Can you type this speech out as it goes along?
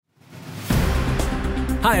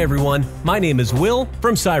Hi everyone, my name is Will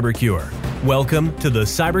from Cybercure. Welcome to the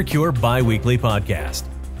Cybercure Bi-Weekly Podcast.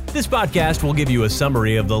 This podcast will give you a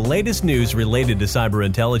summary of the latest news related to cyber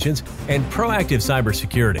intelligence and proactive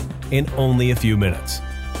cybersecurity in only a few minutes.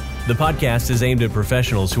 The podcast is aimed at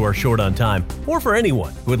professionals who are short on time, or for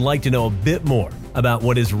anyone who would like to know a bit more about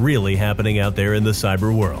what is really happening out there in the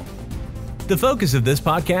cyber world. The focus of this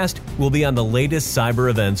podcast will be on the latest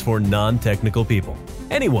cyber events for non-technical people.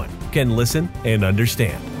 Anyone can listen and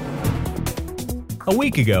understand. A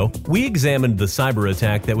week ago, we examined the cyber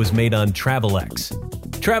attack that was made on Travelex.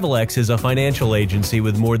 Travelex is a financial agency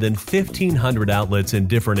with more than 1,500 outlets in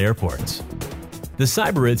different airports. The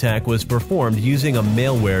cyber attack was performed using a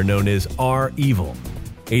malware known as R-Evil.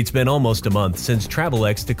 It's been almost a month since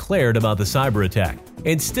Travelex declared about the cyber attack,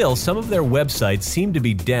 and still some of their websites seem to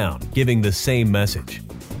be down, giving the same message.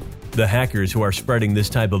 The hackers who are spreading this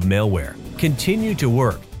type of malware continue to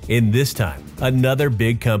work, and this time, another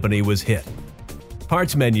big company was hit.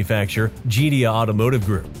 Parts manufacturer GDIA Automotive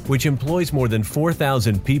Group, which employs more than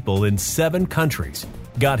 4,000 people in 7 countries,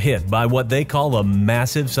 got hit by what they call a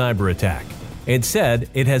massive cyber attack, and said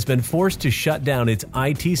it has been forced to shut down its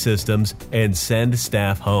IT systems and send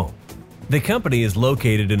staff home. The company is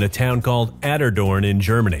located in a town called Atterdorn in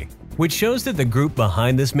Germany, which shows that the group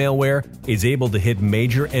behind this malware is able to hit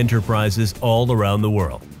major enterprises all around the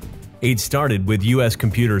world. It started with U.S.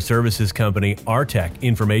 computer services company Artec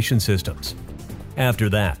Information Systems. After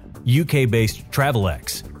that, UK-based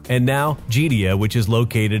Travelex, and now GDIA, which is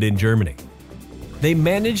located in Germany. They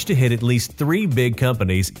managed to hit at least 3 big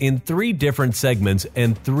companies in 3 different segments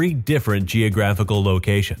and 3 different geographical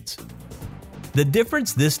locations. The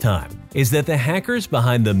difference this time is that the hackers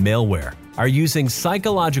behind the malware are using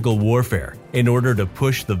psychological warfare in order to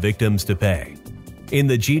push the victims to pay. In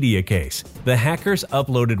the GDIA case, the hackers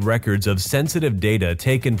uploaded records of sensitive data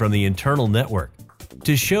taken from the internal network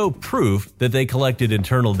to show proof that they collected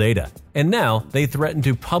internal data, and now they threaten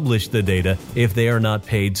to publish the data if they are not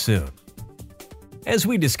paid soon. As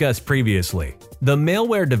we discussed previously, the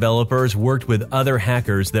malware developers worked with other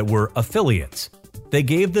hackers that were affiliates. They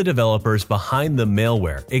gave the developers behind the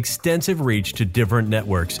malware extensive reach to different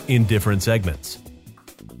networks in different segments.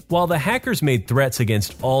 While the hackers made threats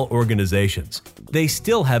against all organizations, they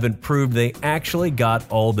still haven't proved they actually got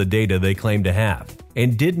all the data they claim to have,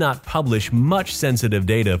 and did not publish much sensitive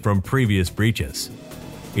data from previous breaches.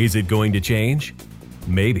 Is it going to change?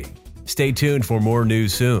 Maybe. Stay tuned for more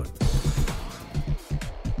news soon.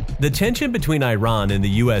 The tension between Iran and the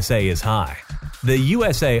USA is high. The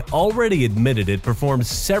USA already admitted it performed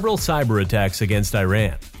several cyber attacks against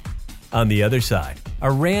Iran. On the other side,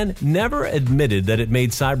 Iran never admitted that it made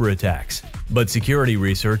cyber attacks, but security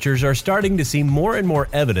researchers are starting to see more and more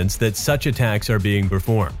evidence that such attacks are being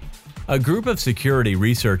performed. A group of security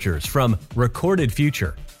researchers from Recorded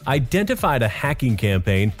Future identified a hacking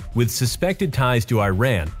campaign with suspected ties to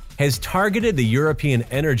Iran has targeted the European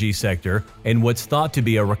energy sector and what's thought to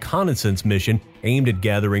be a reconnaissance mission aimed at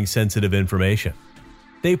gathering sensitive information.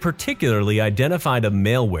 They particularly identified a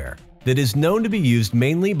malware that is known to be used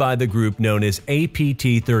mainly by the group known as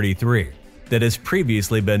APT-33 that has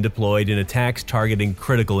previously been deployed in attacks targeting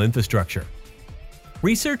critical infrastructure.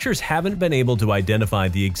 Researchers haven't been able to identify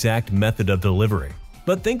the exact method of delivery,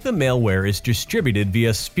 but think the malware is distributed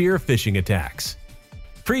via spear phishing attacks.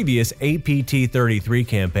 Previous APT-33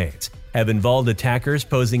 campaigns have involved attackers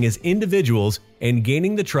posing as individuals and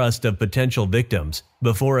gaining the trust of potential victims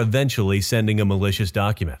before eventually sending a malicious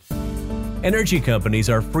document. Energy companies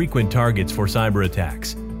are frequent targets for cyber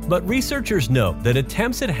attacks, but researchers note that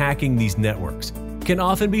attempts at hacking these networks can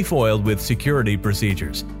often be foiled with security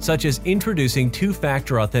procedures, such as introducing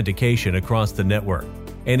 2-factor authentication across the network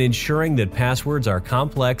and ensuring that passwords are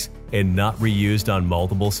complex and not reused on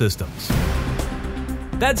multiple systems.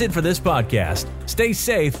 That's it for this podcast. Stay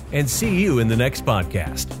safe and see you in the next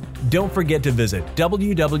podcast. Don't forget to visit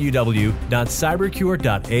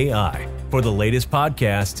www.cybercure.ai for the latest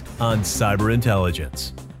podcasts on cyber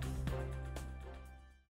intelligence.